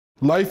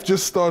Life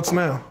just starts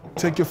now.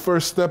 Take your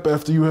first step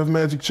after you have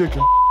magic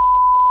chicken.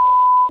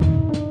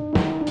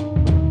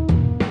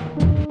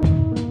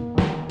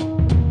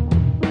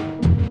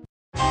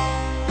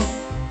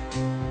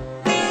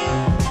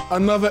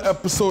 Another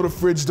episode of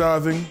Fridge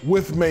Diving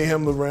with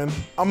Meyhem Lauren.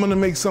 I'm gonna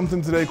make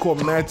something today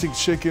called magic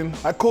chicken.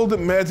 I called it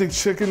magic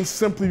chicken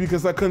simply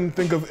because I couldn't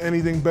think of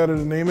anything better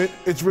to name it.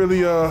 It's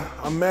really a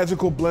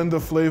magical blend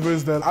of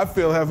flavors that I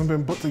feel haven't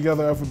been put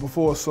together ever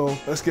before, so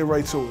let's get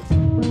right to it.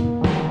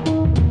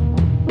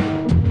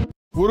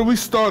 What are we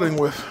starting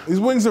with? These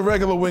wings are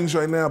regular wings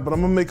right now, but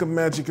I'm gonna make them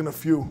magic in a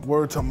few.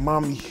 Word to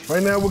mommy.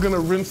 Right now, we're gonna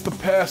rinse the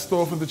past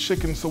off of the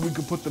chicken so we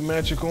can put the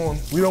magic on.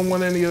 We don't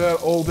want any of that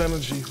old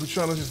energy. We're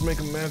trying to just make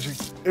them magic.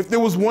 If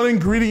there was one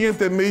ingredient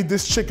that made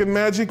this chicken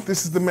magic,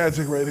 this is the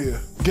magic right here.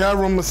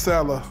 Garam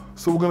Masala.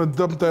 So we're gonna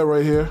dump that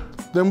right here.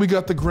 Then we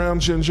got the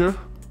ground ginger.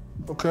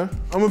 Okay.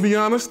 I'm gonna be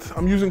honest,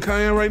 I'm using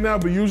Cayenne right now,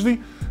 but usually,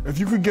 if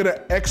you could get an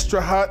extra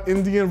hot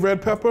Indian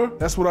red pepper,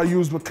 that's what I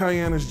use, but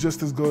Cayenne is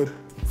just as good.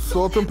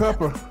 Salt and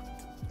pepper.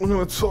 We're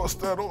gonna toss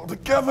that all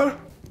together.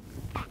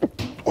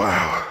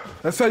 Wow.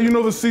 That's how you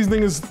know the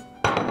seasoning is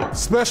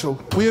special.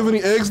 We have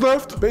any eggs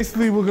left?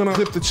 Basically, we're gonna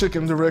dip the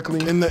chicken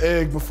directly in the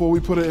egg before we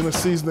put it in the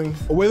seasoning.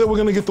 A way that we're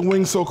gonna get the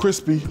wings so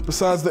crispy,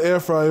 besides the air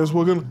fryers,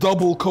 we're gonna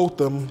double coat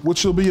them,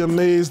 which you'll be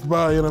amazed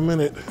by in a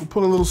minute. We'll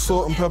put a little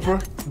salt and pepper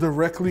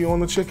directly on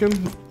the chicken.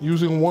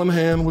 Using one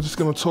hand, we're just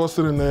gonna toss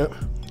it in there.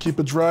 Keep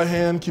a dry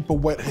hand, keep a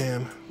wet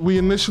hand. We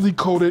initially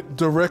coat it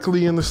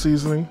directly in the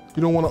seasoning.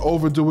 You don't want to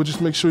overdo it, just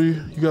make sure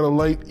you got a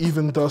light,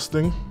 even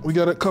dusting. We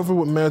got it covered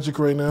with magic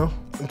right now.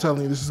 I'm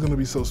telling you, this is gonna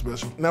be so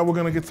special. Now we're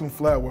gonna get some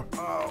flour.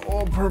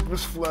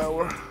 All-purpose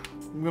flour.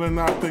 I'm gonna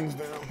knock things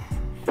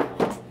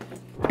down.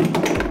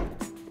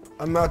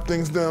 I knock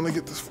things down to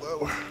get this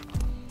flour.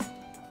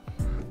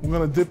 I'm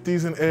gonna dip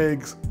these in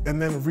eggs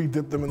and then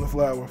re-dip them in the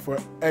flour for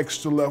an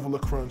extra level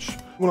of crunch.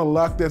 I'm gonna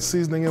lock that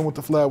seasoning in with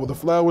the flour. The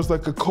flour is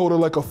like a coater,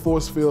 like a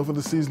force field for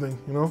the seasoning,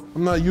 you know?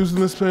 I'm not using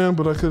this pan,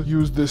 but I could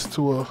use this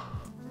to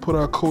put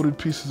our coated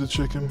pieces of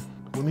chicken.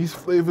 When these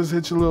flavors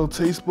hit your little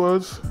taste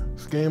buds,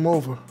 it's game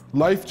over.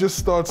 Life just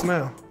starts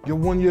now. You're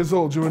 1 year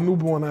old, you're a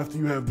newborn after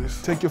you have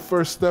this. Take your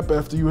first step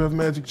after you have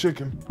magic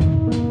chicken.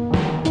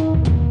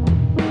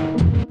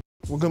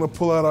 We're gonna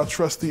pull out our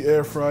trusty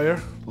air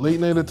fryer. Late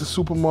night at the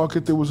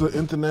supermarket, there was an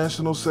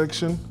international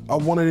section. I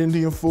wanted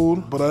Indian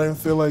food, but I didn't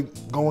feel like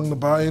going to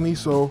buy any,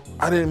 so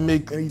I didn't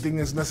make anything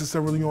that's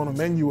necessarily on a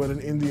menu at an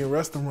Indian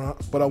restaurant,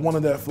 but I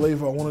wanted that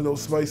flavor, I wanted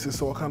those spices,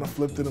 so I kind of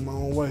flipped it in my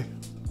own way.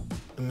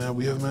 And now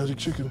we have magic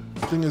chicken.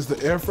 The thing is,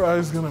 the air fryer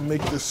is gonna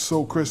make this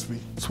so crispy.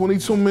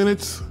 22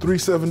 minutes,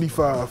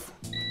 375.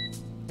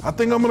 I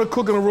think I'm gonna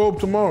cook in a robe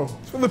tomorrow.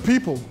 It's for the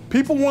people.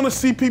 People wanna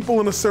see people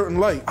in a certain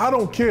light. I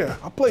don't care.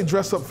 I play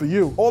dress up for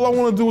you. All I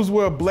wanna do is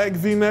wear a black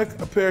V-neck,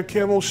 a pair of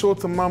camo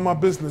shorts, and mind my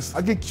business.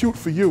 I get cute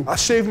for you. I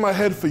shave my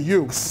head for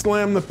you. I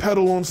slam the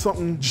pedal on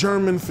something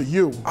German for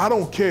you. I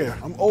don't care.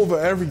 I'm over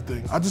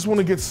everything. I just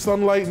wanna get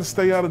sunlight and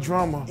stay out of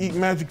drama. Eat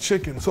magic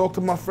chicken. Talk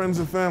to my friends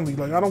and family.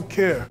 Like, I don't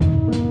care.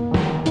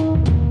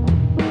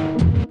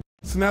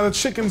 So now the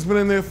chicken's been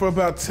in there for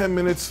about 10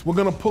 minutes. We're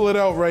gonna pull it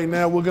out right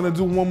now. We're gonna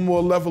do one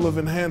more level of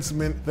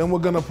enhancement. Then we're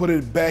gonna put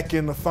it back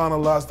in to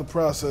finalize the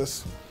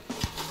process.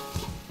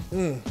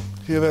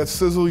 Hear that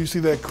sizzle? You see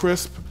that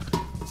crisp?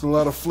 There's a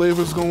lot of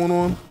flavors going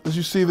on. As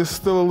you see, there's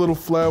still a little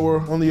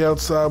flour on the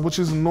outside, which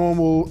is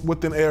normal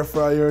with an air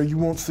fryer. You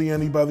won't see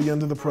any by the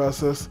end of the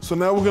process. So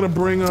now we're gonna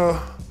bring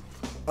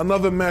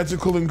another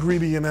magical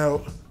ingredient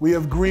out. We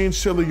have green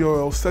chili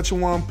oil,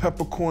 Szechuan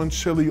peppercorn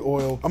chili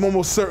oil. I'm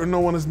almost certain no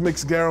one has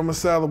mixed garam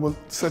masala with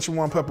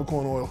Szechuan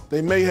peppercorn oil.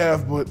 They may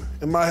have, but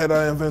in my head,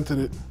 I invented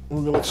it.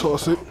 We're gonna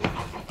toss it.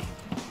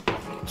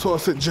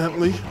 Toss it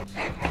gently.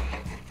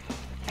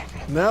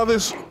 Now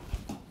this,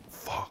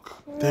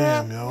 fuck,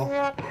 damn, yo.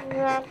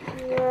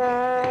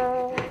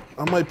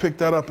 I might pick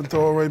that up and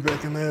throw it right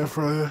back in the air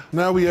fryer.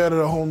 Now we added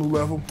a whole new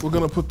level. We're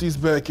gonna put these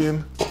back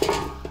in.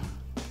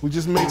 We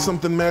just made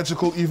something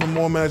magical, even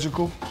more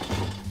magical.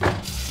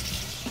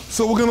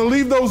 So we're gonna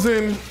leave those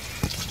in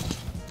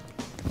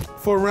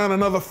for around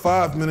another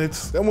 5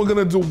 minutes. Then we're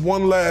gonna do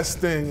one last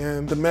thing,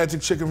 and the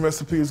magic chicken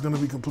recipe is gonna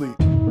be complete.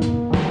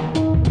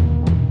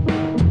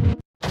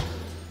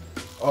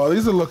 Oh,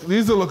 these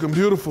are looking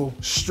beautiful.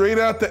 Straight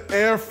out the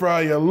air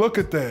fryer, look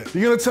at that.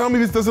 You're gonna tell me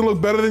this doesn't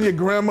look better than your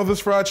grandmother's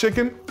fried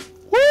chicken?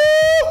 Woo!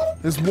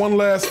 There's one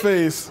last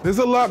phase. There's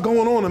a lot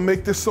going on to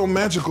make this so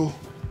magical.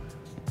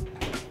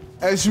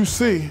 As you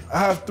see, I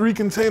have 3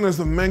 containers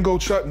of mango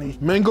chutney.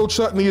 Mango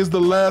chutney is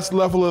the last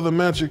level of the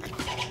magic.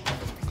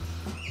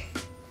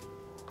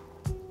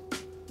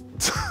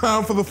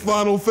 Time for the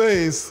final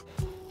phase.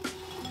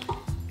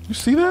 You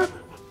see that?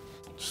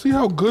 See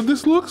how good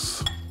this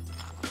looks?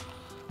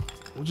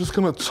 We're just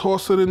gonna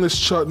toss it in this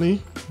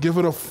chutney, give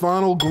it a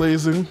final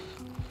glazing.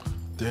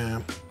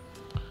 Damn.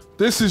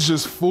 This is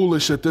just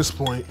foolish at this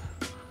point.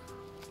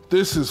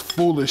 This is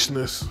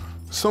foolishness.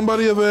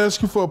 Somebody ever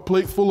ask you for a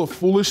plate full of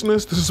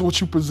foolishness? This is what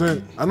you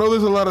present. I know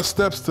there's a lot of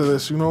steps to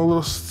this, you know, a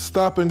little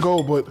stop and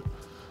go, but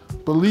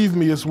believe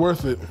me, it's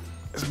worth it.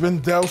 It's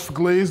been doused,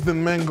 glazed,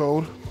 and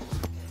mangoed.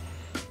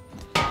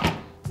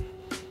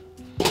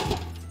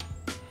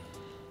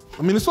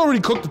 I mean, it's already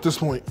cooked at this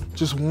point.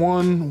 Just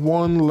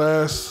one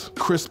last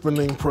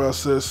crispening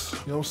process.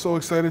 You know, I'm so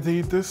excited to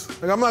eat this.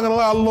 Like, I'm not gonna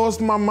lie, I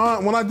lost my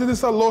mind. When I did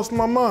this, I lost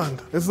my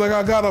mind. It's like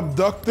I got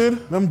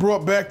abducted, then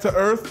brought back to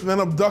Earth, then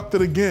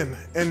abducted again.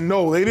 And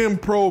no, they didn't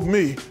probe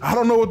me. I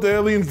don't know what the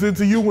aliens did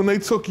to you when they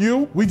took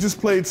you. We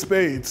just played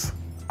spades.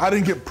 I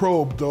didn't get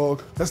probed,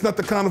 dog. That's not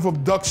the kind of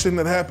abduction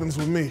that happens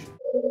with me.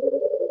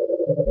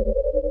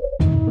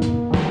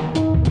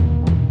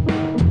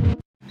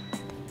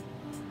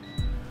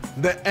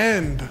 The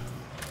end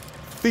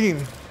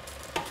theme.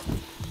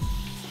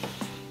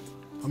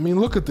 I mean,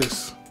 look at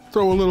this.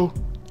 Throw a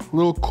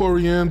little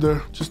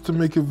coriander just to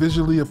make it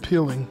visually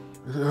appealing.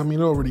 I mean,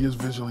 it already is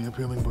visually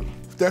appealing, but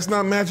if that's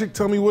not magic,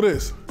 tell me what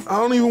is. I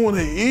don't even want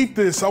to eat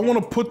this. I want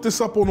to put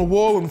this up on the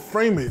wall and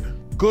frame it.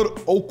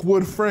 Good oak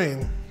wood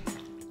frame.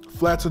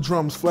 Flats of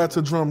drums, flats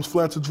of drums,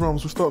 flats of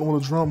drums. We're starting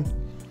with a drum.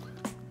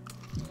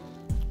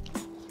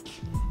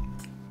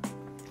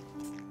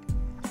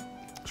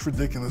 It's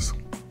ridiculous.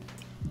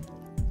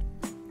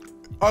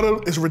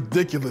 It's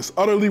ridiculous,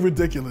 utterly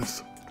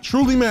ridiculous.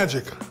 Truly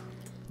magic.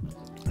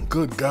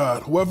 Good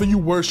God, whoever you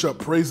worship,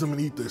 praise them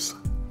and eat this.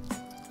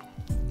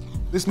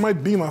 This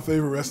might be my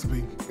favorite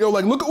recipe. Yo,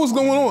 like, look at what's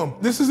going on.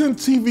 This isn't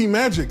TV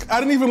magic. I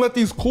didn't even let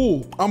these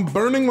cool. I'm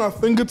burning my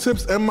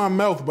fingertips and my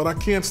mouth, but I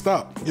can't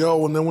stop.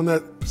 Yo, and then when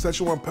that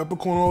Szechuan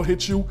peppercorn oil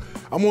hits you,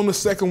 I'm on the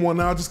second one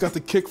now. I just got the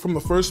kick from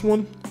the first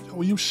one. Yo,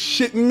 are you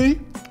shitting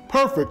me?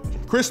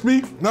 Perfect,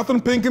 crispy,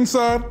 nothing pink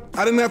inside.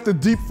 I didn't have to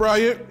deep fry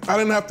it. I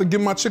didn't have to give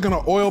my chicken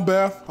an oil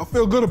bath. I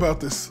feel good about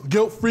this.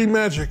 Guilt-free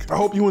magic. I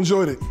hope you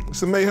enjoyed it.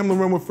 It's a Meyhem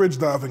Lauren with fridge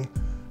diving.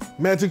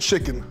 Magic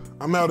chicken.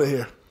 I'm out of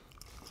here.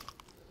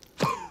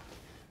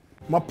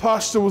 My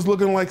posture was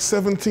looking like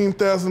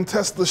 17,000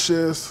 Tesla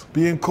shares.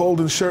 Being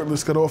cold and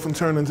shirtless could often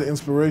turn into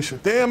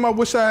inspiration. Damn, I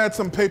wish I had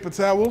some paper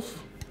towels.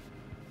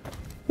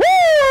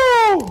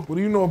 What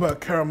do you know about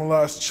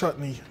caramelized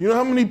chutney? You know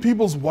how many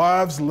people's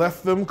wives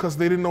left them because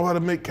they didn't know how to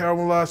make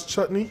caramelized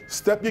chutney?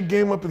 Step your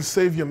game up and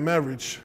save your marriage.